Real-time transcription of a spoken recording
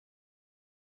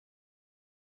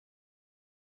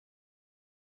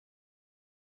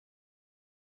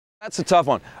That's a tough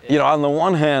one. You know, on the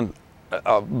one hand,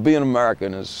 being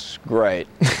American is great.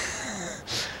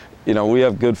 You know, we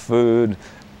have good food,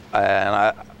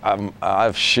 and I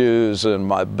have shoes, and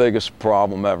my biggest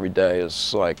problem every day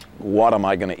is like, what am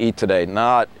I going to eat today?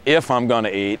 Not if I'm going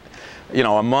to eat. You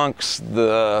know, amongst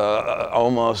the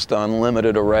almost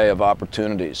unlimited array of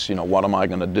opportunities, you know, what am I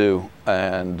going to do?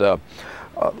 And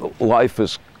life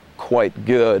is quite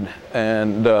good,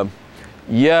 and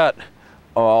yet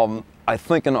I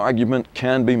think an argument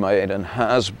can be made and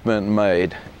has been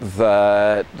made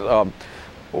that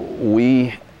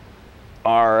we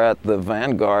are at the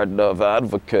vanguard of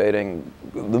advocating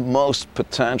the most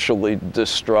potentially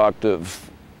destructive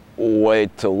way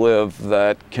to live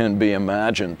that can be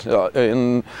imagined.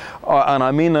 And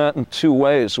I mean that in two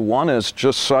ways. One is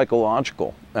just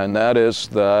psychological, and that is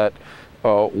that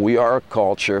we are a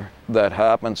culture that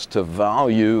happens to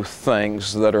value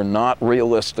things that are not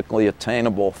realistically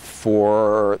attainable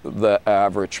for the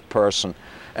average person,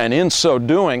 and in so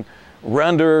doing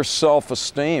render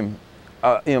self-esteem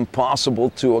impossible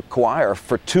to acquire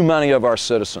for too many of our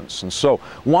citizens. And so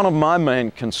one of my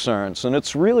main concerns, and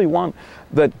it's really one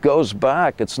that goes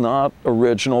back, it's not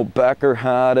original, Becker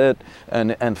had it,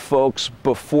 and folks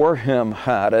before him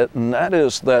had it, and that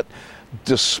is that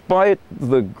despite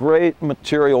the great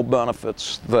material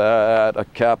benefits that a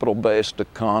capital-based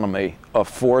economy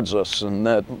affords us, and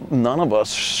that none of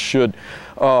us should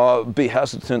be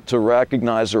hesitant to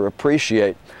recognize or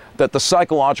appreciate, that the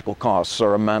psychological costs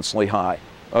are immensely high.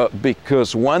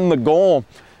 Because when the goal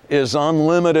is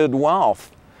unlimited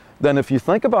wealth, then if you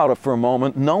think about it for a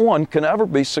moment, no one can ever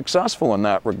be successful in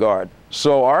that regard.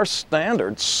 So our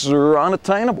standards are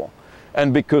unattainable.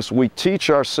 And because we teach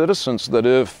our citizens that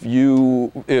if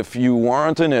you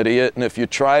weren't an idiot and if you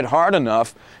tried hard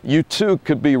enough, you too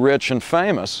could be rich and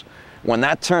famous, when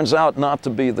that turns out not to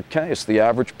be the case, the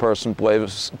average person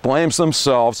blames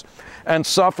themselves and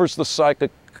suffers the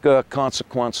psychic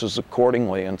consequences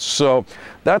accordingly. And so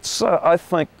that's, I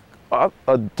think,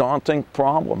 a daunting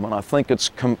problem. And I think it's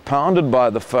compounded by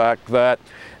the fact that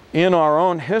in our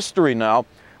own history now,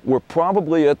 we're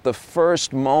probably at the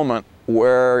first moment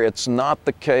where it's not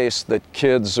the case that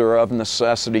kids are of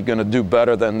necessity going to do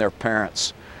better than their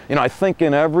parents. You know, I think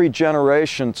in every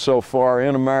generation so far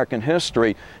in American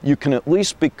history, you can at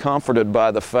least be comforted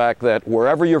by the fact that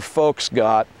wherever your folks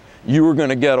got, you were going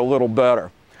to get a little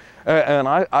better. And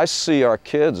I see our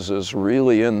kids as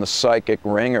really in the psychic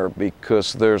ringer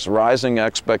because there's rising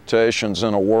expectations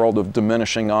in a world of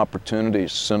diminishing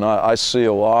opportunities. And I see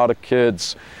a lot of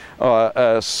kids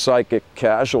as psychic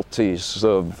casualties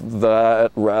of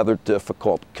that rather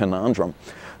difficult conundrum.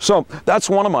 So that's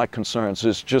one of my concerns,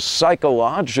 is just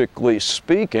psychologically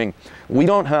speaking, we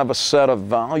don't have a set of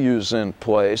values in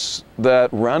place that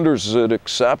renders it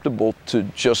acceptable to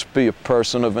just be a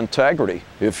person of integrity.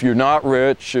 If you're not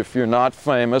rich, if you're not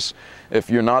famous,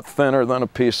 if you're not thinner than a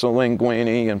piece of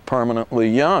linguine and permanently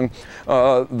young,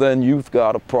 then you've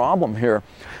got a problem here.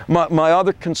 My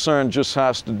other concern just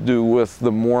has to do with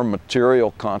the more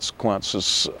material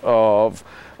consequences of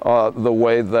the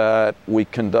way that we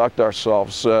conduct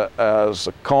ourselves as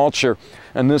a culture.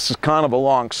 And this is kind of a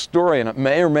long story, and it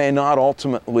may or may not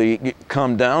ultimately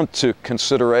come down to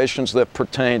considerations that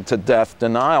pertain to death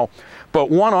denial. But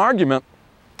one argument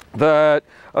that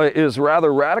is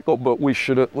rather radical, but we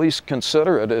should at least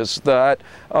consider it, is that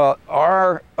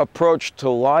our approach to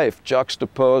life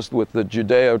juxtaposed with the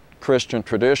Judeo-Christian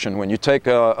tradition, when you take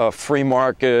a free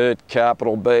market,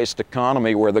 capital-based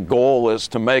economy where the goal is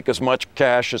to make as much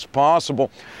cash as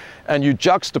possible, and you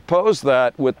juxtapose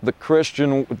that with the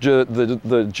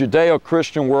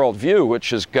Judeo-Christian worldview,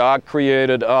 which is God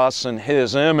created us in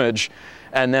His image,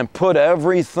 and then put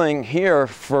everything here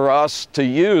for us to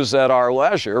use at our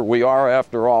leisure. We are,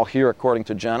 after all, here, according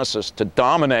to Genesis, to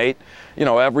dominate, you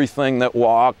know, everything that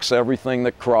walks, everything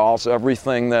that crawls,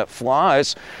 everything that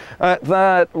flies.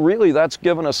 That's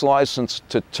given us license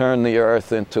to turn the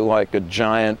earth into like a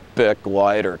giant Bic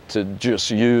lighter, to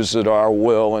just use at our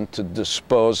will and to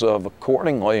dispose of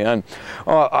accordingly. And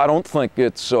I don't think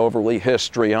it's overly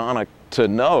histrionic to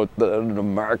note that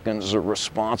Americans are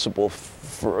responsible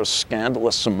for a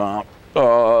scandalous amount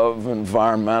of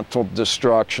environmental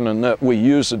destruction, and that we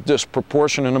use a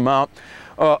disproportionate amount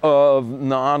of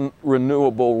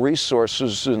non-renewable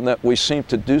resources, and that we seem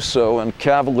to do so in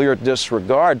cavalier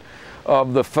disregard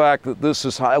of the fact that this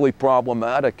is highly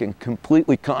problematic and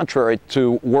completely contrary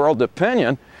to world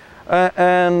opinion.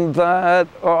 And that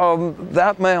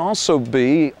that may also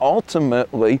be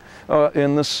ultimately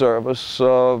in the service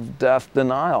of death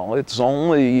denial. It's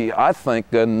only, I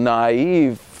think, a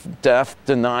naive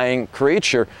death-denying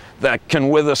creature that can,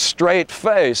 with a straight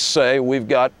face, say, we've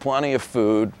got plenty of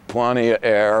food, plenty of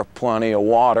air, plenty of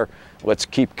water. Let's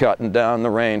keep cutting down the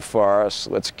rainforest.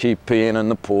 Let's keep peeing in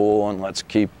the pool, and let's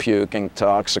keep puking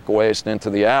toxic waste into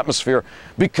the atmosphere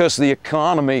because the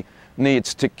economy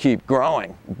needs to keep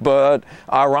growing. But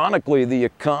ironically, the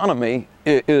economy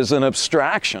is an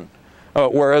abstraction,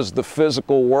 whereas the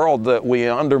physical world that we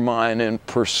undermine in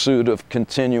pursuit of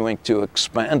continuing to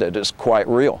expand it is quite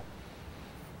real.